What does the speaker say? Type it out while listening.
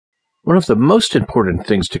One of the most important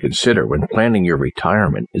things to consider when planning your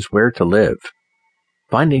retirement is where to live.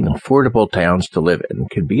 Finding affordable towns to live in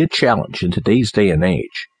can be a challenge in today's day and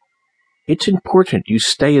age. It's important you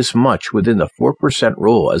stay as much within the 4%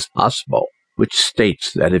 rule as possible, which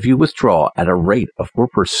states that if you withdraw at a rate of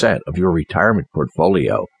 4% of your retirement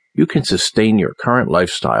portfolio, you can sustain your current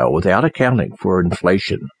lifestyle without accounting for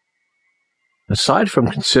inflation. Aside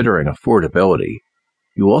from considering affordability,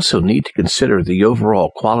 you also need to consider the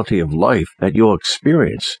overall quality of life that you'll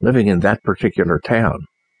experience living in that particular town.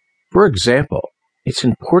 For example, it's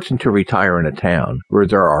important to retire in a town where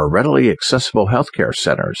there are readily accessible healthcare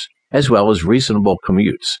centers, as well as reasonable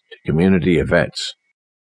commutes to community events.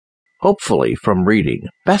 Hopefully, from reading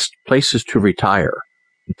Best Places to Retire,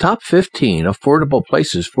 the Top 15 Affordable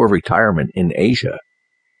Places for Retirement in Asia,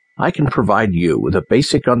 I can provide you with a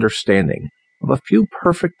basic understanding of a few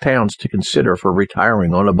perfect towns to consider for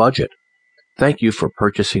retiring on a budget. Thank you for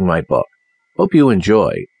purchasing my book. Hope you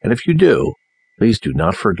enjoy, and if you do, please do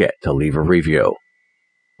not forget to leave a review.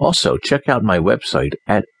 Also, check out my website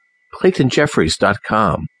at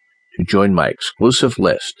claytongeoffreys.com to join my exclusive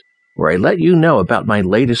list, where I let you know about my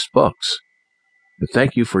latest books. To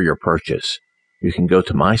thank you for your purchase, you can go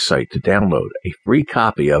to my site to download a free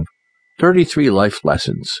copy of 33 Life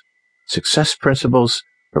Lessons, Success Principles,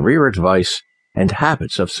 Career Advice, and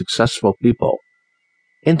Habits of Successful People.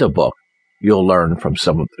 In the book, you'll learn from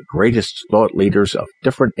some of the greatest thought leaders of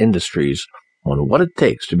different industries on what it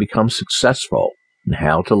takes to become successful and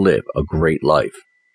how to live a great life.